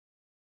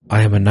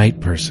I am a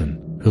night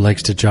person who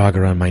likes to jog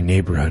around my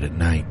neighborhood at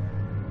night.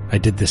 I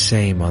did the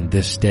same on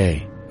this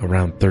day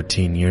around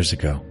 13 years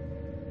ago.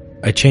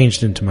 I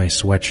changed into my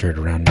sweatshirt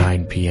around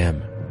 9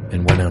 p.m.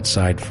 and went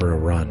outside for a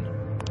run.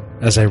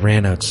 As I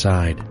ran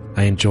outside,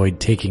 I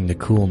enjoyed taking the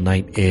cool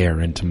night air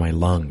into my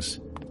lungs.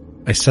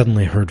 I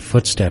suddenly heard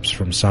footsteps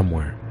from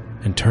somewhere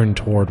and turned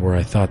toward where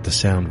I thought the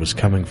sound was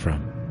coming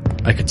from.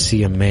 I could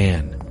see a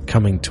man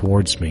coming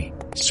towards me,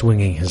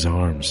 swinging his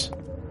arms.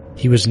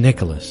 He was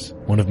Nicholas,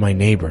 one of my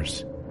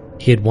neighbors.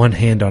 He had one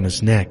hand on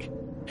his neck,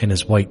 and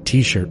his white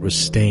t-shirt was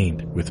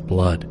stained with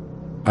blood.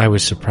 I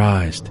was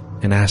surprised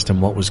and asked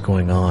him what was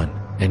going on,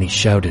 and he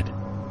shouted,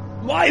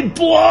 "My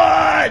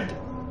blood!"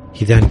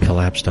 He then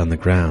collapsed on the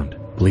ground,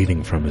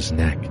 bleeding from his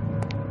neck.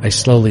 I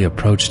slowly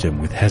approached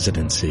him with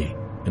hesitancy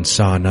and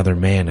saw another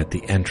man at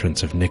the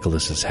entrance of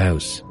Nicholas's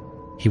house.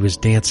 He was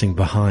dancing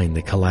behind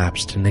the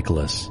collapsed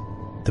Nicholas.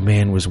 The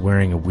man was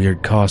wearing a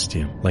weird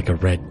costume, like a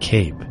red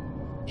cape.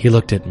 He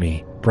looked at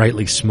me,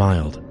 brightly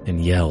smiled,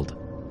 and yelled,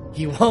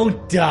 "You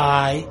won't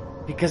die,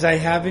 because I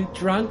haven't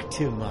drunk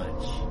too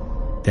much."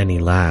 Then he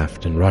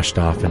laughed and rushed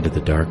off into the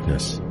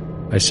darkness.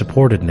 I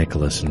supported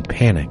Nicholas and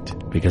panicked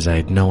because I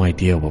had no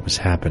idea what was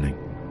happening.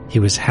 He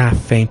was half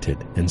fainted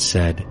and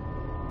said,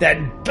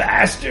 "That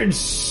bastard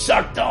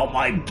sucked all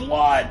my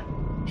blood."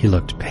 He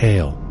looked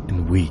pale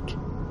and weak.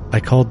 I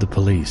called the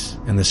police,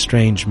 and the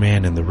strange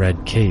man in the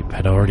red cape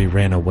had already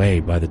ran away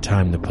by the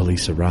time the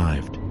police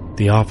arrived.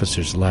 The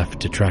officers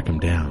left to track him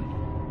down.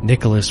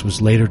 Nicholas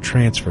was later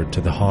transferred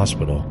to the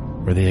hospital,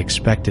 where they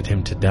expected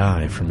him to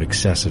die from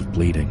excessive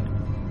bleeding.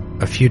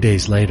 A few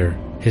days later,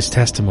 his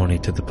testimony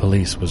to the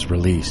police was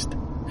released,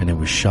 and it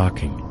was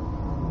shocking.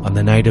 On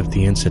the night of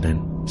the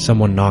incident,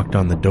 someone knocked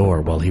on the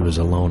door while he was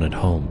alone at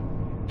home.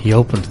 He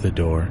opened the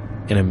door,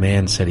 and a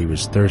man said he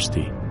was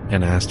thirsty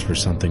and asked for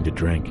something to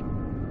drink.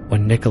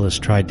 When Nicholas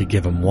tried to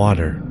give him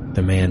water,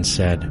 the man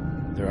said,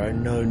 "There are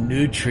no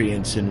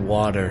nutrients in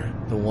water.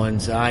 The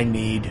ones I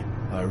need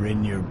are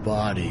in your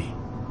body,"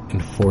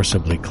 and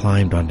forcibly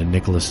climbed onto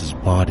Nicholas's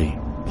body,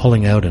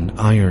 pulling out an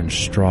iron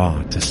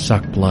straw to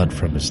suck blood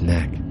from his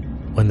neck.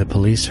 When the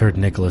police heard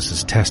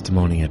Nicholas's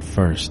testimony at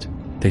first,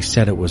 they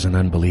said it was an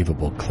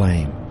unbelievable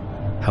claim.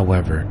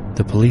 However,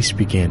 the police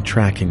began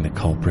tracking the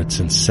culprits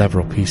and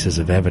several pieces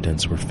of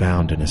evidence were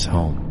found in his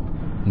home.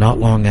 Not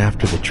long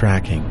after the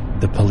tracking,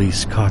 the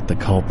police caught the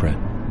culprit,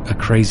 a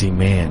crazy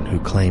man who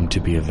claimed to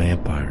be a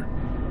vampire.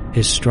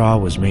 His straw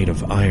was made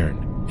of iron,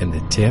 and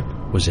the tip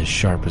was as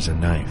sharp as a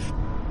knife.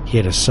 He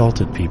had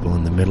assaulted people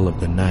in the middle of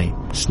the night,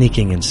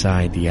 sneaking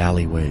inside the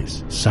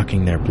alleyways,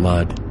 sucking their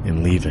blood,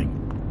 and leaving.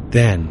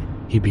 Then,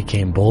 he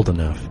became bold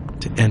enough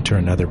to enter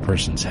another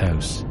person's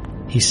house.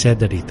 He said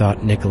that he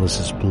thought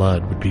Nicholas's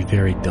blood would be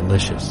very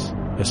delicious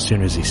as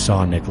soon as he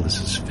saw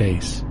Nicholas's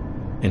face,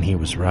 and he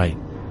was right.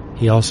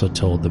 He also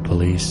told the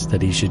police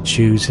that he should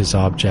choose his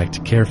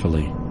object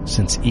carefully,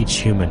 since each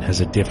human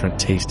has a different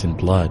taste in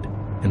blood,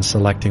 and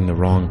selecting the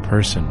wrong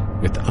person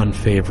with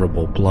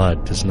unfavorable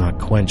blood does not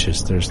quench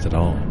his thirst at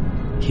all.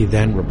 He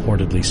then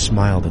reportedly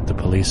smiled at the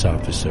police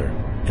officer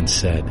and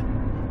said,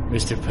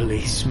 "Mr.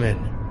 Policeman,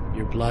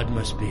 your blood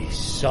must be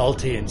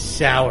salty and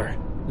sour.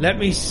 Let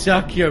me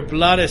suck your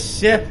blood a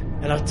sip,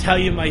 and I'll tell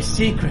you my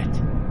secret."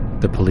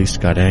 The police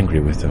got angry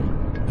with him,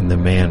 and the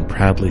man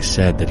proudly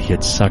said that he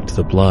had sucked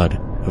the blood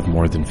of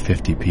more than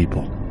 50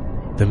 people.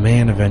 The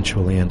man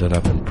eventually ended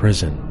up in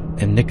prison,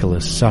 and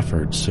Nicholas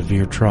suffered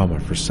severe trauma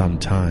for some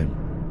time.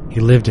 He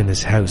lived in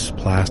his house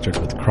plastered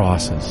with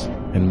crosses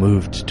and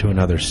moved to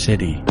another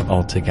city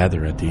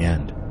altogether at the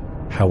end.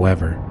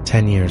 However,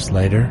 10 years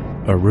later,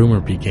 a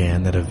rumor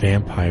began that a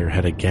vampire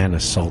had again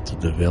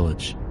assaulted the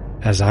village.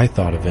 As I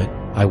thought of it,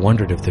 I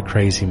wondered if the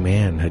crazy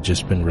man had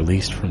just been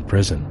released from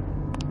prison.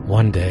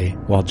 One day,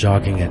 while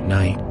jogging at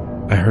night,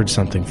 I heard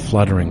something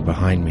fluttering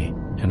behind me,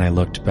 and I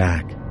looked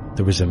back.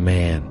 There was a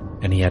man,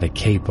 and he had a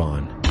cape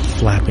on,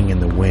 flapping in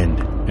the wind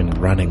and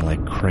running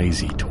like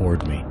crazy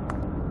toward me.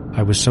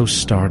 I was so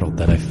startled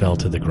that I fell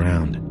to the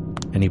ground,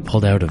 and he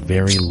pulled out a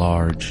very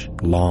large,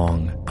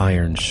 long,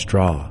 iron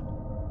straw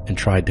and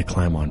tried to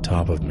climb on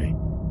top of me.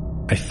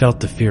 I felt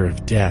the fear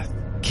of death,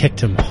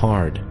 kicked him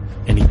hard,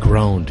 and he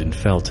groaned and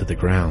fell to the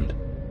ground.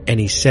 And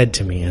he said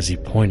to me as he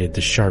pointed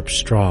the sharp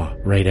straw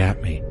right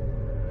at me,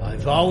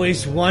 "I've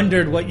always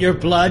wondered what your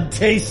blood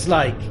tastes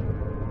like."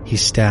 He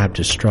stabbed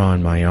a straw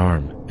in my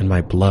arm, and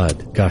my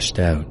blood gushed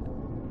out.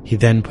 He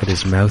then put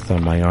his mouth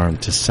on my arm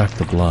to suck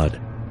the blood.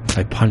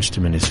 I punched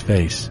him in his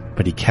face,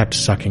 but he kept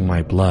sucking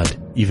my blood,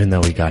 even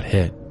though he got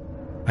hit.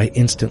 I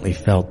instantly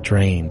felt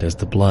drained as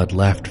the blood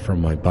left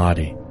from my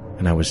body,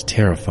 and I was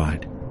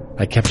terrified.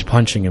 I kept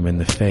punching him in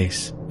the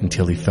face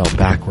until he fell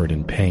backward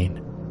in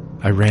pain.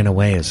 I ran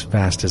away as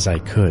fast as I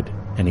could,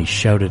 and he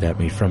shouted at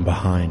me from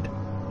behind,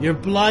 "Your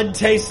blood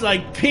tastes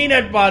like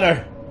peanut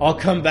butter. I'll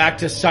come back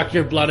to suck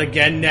your blood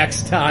again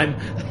next time."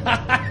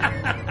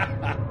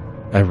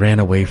 I ran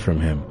away from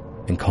him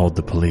and called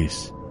the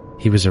police.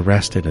 He was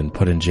arrested and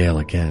put in jail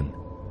again.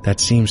 That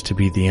seems to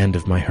be the end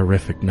of my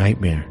horrific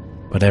nightmare,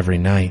 but every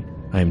night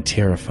I am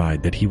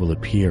terrified that he will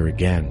appear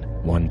again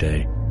one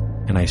day.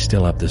 and I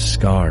still have the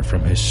scar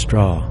from his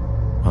straw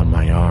on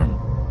my arm.